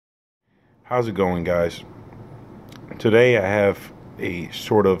How's it going, guys? Today I have a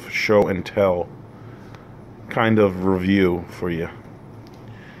sort of show and tell kind of review for you.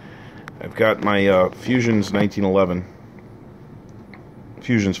 I've got my Fusions Firearms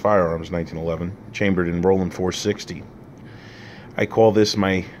 1911 chambered in Rowland 460. I call this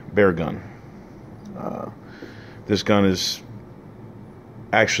my bear gun. This gun is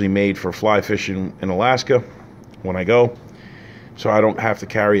actually made for fly fishing in Alaska when I go, so I don't have to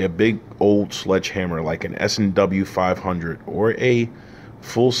carry a big old sledgehammer like an S&W 500 or a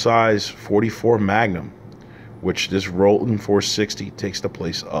full-size 44 Magnum, which this Rowland 460 takes the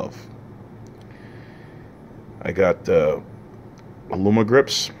place of. I got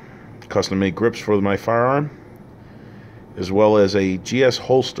alumagrips, custom-made grips for my firearm, as well as a GS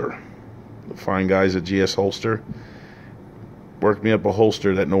holster. The fine guys at GS Holster worked me up a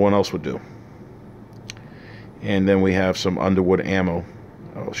holster that no one else would do. And then we have some Underwood Ammo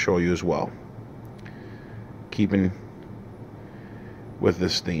I'll show you as well, keeping with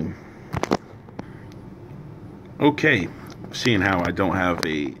this theme. Okay, seeing how I don't have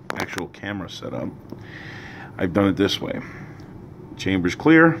a actual camera set up, I've done it this way. Chamber's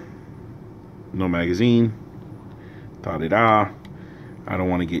clear, no magazine, da-da-da. I don't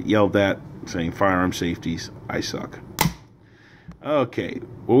want to get yelled at saying firearm safeties, I suck. Okay,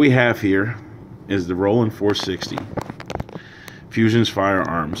 what we have here is the Rowland 460 Fusions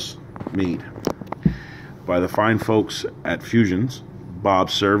Firearms, made by the fine folks at Fusions, Bob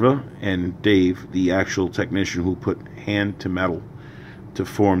Serva and Dave, the actual technician who put hand to metal to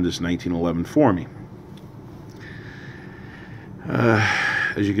form this 1911 for me.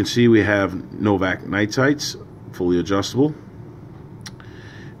 As you can see, we have Novak night sights, fully adjustable.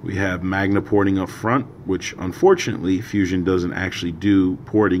 We have Magna porting up front, which unfortunately Fusion doesn't actually do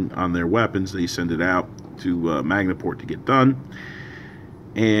porting on their weapons. They send it out to Magna port to get done.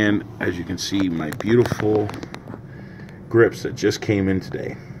 And as you can see, my beautiful grips that just came in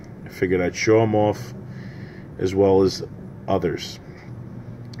today. I figured I'd show them off, as well as others.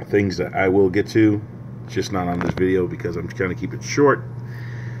 Things that I will get to, just not on this video because I'm trying to keep it short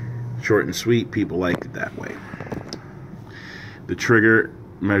and sweet. People like it that way. The trigger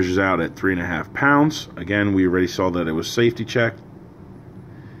measures out at 3.5 pounds. Again, we already saw that it was safety checked.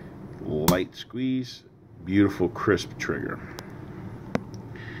 Light squeeze, beautiful crisp trigger.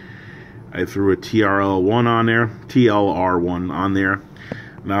 I threw a TLR1 on there,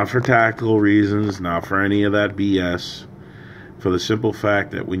 not for tactical reasons, not for any of that BS, for the simple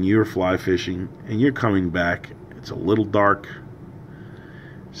fact that when you're fly fishing and you're coming back, it's a little dark.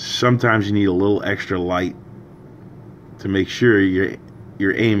 Sometimes you need a little extra light to make sure you're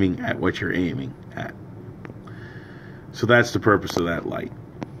aiming at what you're aiming at. So that's the purpose of that light.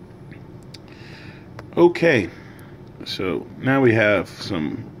 Okay, so now we have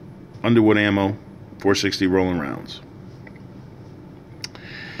some Underwood Ammo 460 rolling rounds.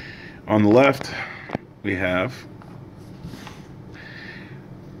 On the left, we have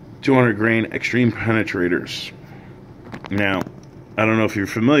 200 grain extreme penetrators. Now, I don't know if you're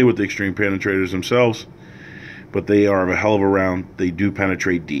familiar with the extreme penetrators themselves, but they are a hell of a round. They do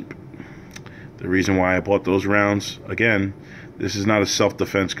penetrate deep. The reason why I bought those rounds, again, this is not a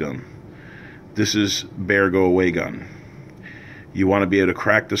self-defense gun. This is bear go away gun. You want to be able to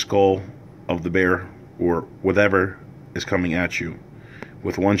crack the skull of the bear or whatever is coming at you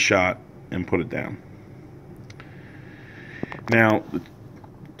with one shot and put it down. Now, the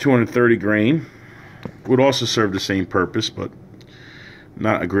 230 grain would also serve the same purpose, but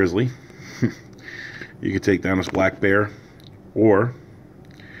not a grizzly. You could take down this black bear, or,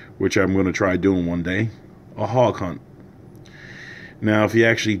 which I'm going to try doing one day, a hog hunt. Now, if you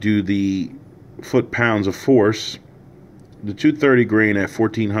actually do the foot-pounds of force, the 230 grain at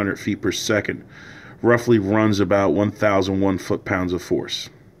 1,400 feet per second roughly runs about 1,001 foot-pounds of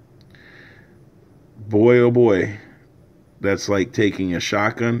force. Boy, oh boy, that's like taking a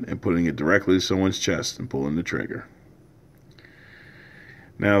shotgun and putting it directly to someone's chest and pulling the trigger.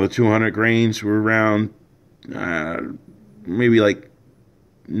 Now, the 200 grains were around maybe like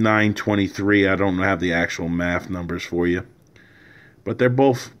 923. I don't have the actual math numbers for you, but they're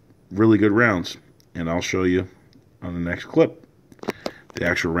both really good rounds, and I'll show you on the next clip the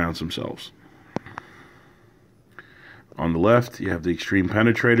actual rounds themselves. On the left, you have the extreme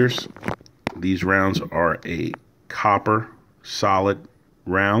penetrators. These rounds are a copper solid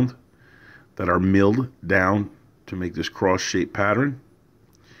round that are milled down to make this cross-shaped pattern.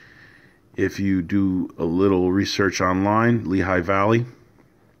 If you do a little research online, Lehigh Valley,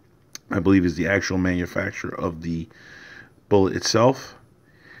 I believe, is the actual manufacturer of the bullet itself.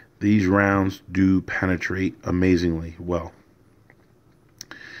 These rounds do penetrate amazingly well.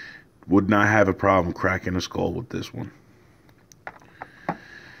 would not have a problem cracking a skull with this one.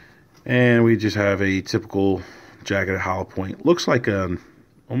 And we just have a typical jacketed hollow point. Looks like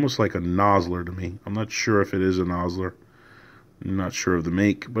almost like a Nosler to me. I'm not sure if it is a Nosler. I'm not sure of the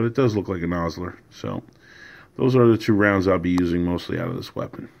make, but it does look like a Nosler. So those are the two rounds I'll be using mostly out of this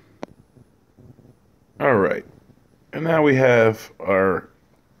weapon. Alright, and now we have our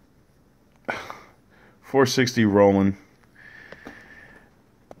 460 Rowland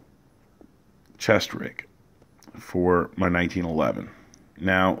chest rig for my 1911.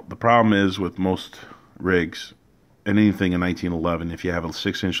 Now, the problem is with most rigs, and anything in 1911, if you have a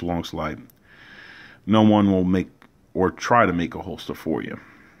 6-inch long slide, no one will make or try to make a holster for you.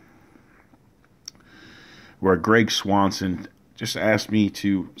 Where Greg Swanson just asked me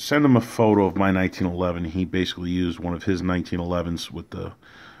to send him a photo of my 1911. He basically used one of his 1911s with the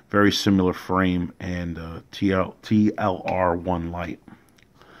very similar frame and TLR1 light.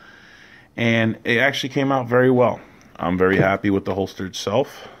 And it actually came out very well. I'm very happy with the holster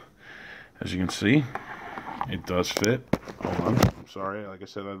itself. As you can see, it does fit. Hold on, I'm sorry, like I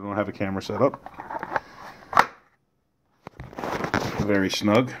said, I don't have a camera set up. Very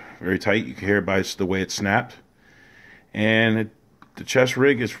snug, very tight. You can hear it by the way it snapped. And the chest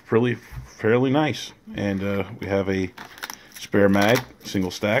rig is really fairly nice. And we have a spare mag, single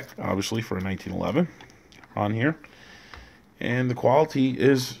stack, obviously for a 1911 on here. And the quality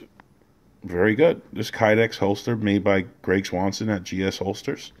is very good. This Kydex holster made by Greg Swanson at GS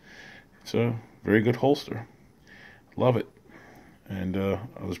Holsters. It's a very good holster. Love it. And I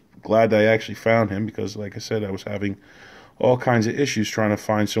was glad I actually found him because, like I said, I was having all kinds of issues trying to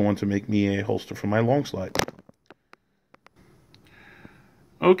find someone to make me a holster for my long slide.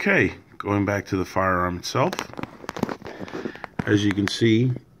 Okay, going back to the firearm itself. As you can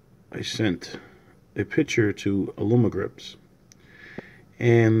see, I sent a picture to Alumagrips,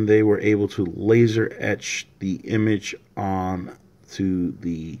 and they were able to laser etch the image on to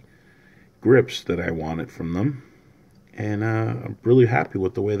the grips that I wanted from them. And I'm really happy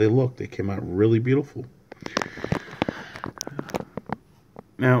with the way they look. They came out really beautiful.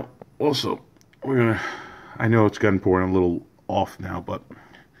 Now, also, I know it's gotten poured a little off now, but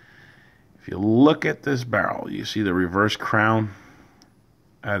if you look at this barrel, you see the reverse crown.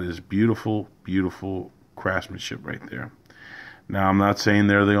 That is beautiful, beautiful craftsmanship right there. Now, I'm not saying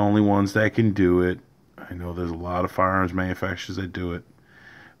they're the only ones that can do it. I know there's a lot of firearms manufacturers that do it.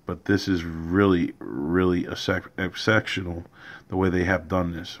 But this is really, really exceptional the way they have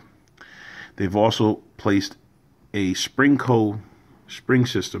done this. They've also placed a spring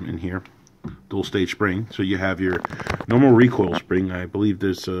system in here, dual stage spring. So you have your normal recoil spring. I believe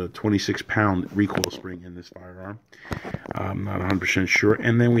there's a 26-pound recoil spring in this firearm. I'm not 100% sure.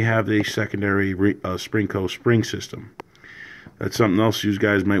 And then we have the secondary Springco spring system. That's something else you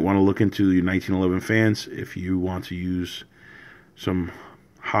guys might want to look into, your 1911 fans, if you want to use some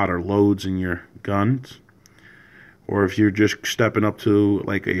hotter loads in your guns, or if you're just stepping up to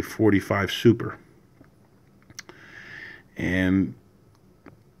like a 45 Super. And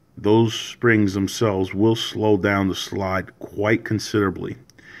those springs themselves will slow down the slide quite considerably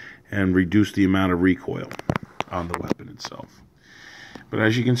and reduce the amount of recoil on the weapon itself. But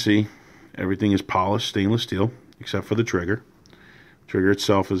as you can see, everything is polished stainless steel except for the trigger. Trigger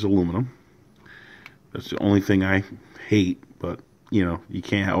itself is aluminum. That's the only thing I hate, but you know, you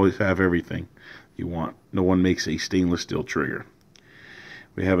can't always have everything you want. No one makes a stainless steel trigger.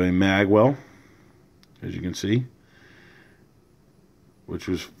 We have a mag well, as you can see, which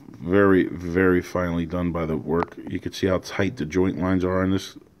was very, very finely done by the work. You can see how tight the joint lines are on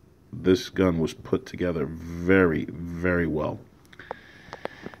this. This gun was put together very, very well.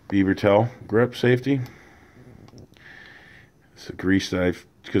 Beaver tail grip safety. It's a grease that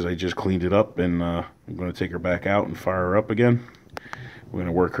because I just cleaned it up, and I'm going to take her back out and fire her up again. We're going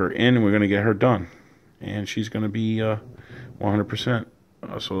to work her in, and we're going to get her done. And she's going to be 100%.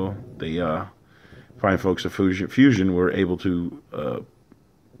 So the fine folks at Fusion were able to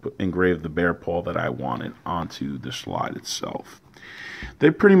engrave the bear paw that I wanted onto the slide itself.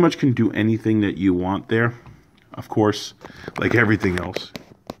 They pretty much can do anything that you want there. Of course, like everything else,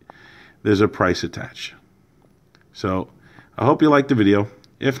 there's a price attached. So I hope you liked the video.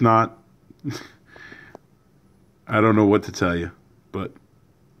 If not, I don't know what to tell you, but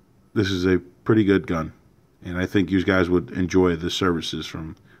this is a pretty good gun, and I think you guys would enjoy the services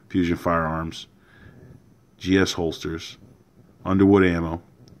from Fusion Firearms, GS Holsters, Underwood Ammo,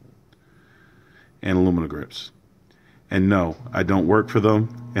 and alumagrips. And no, I don't work for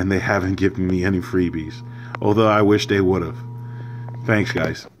them, and they haven't given me any freebies, although I wish they would have. Thanks,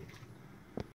 guys.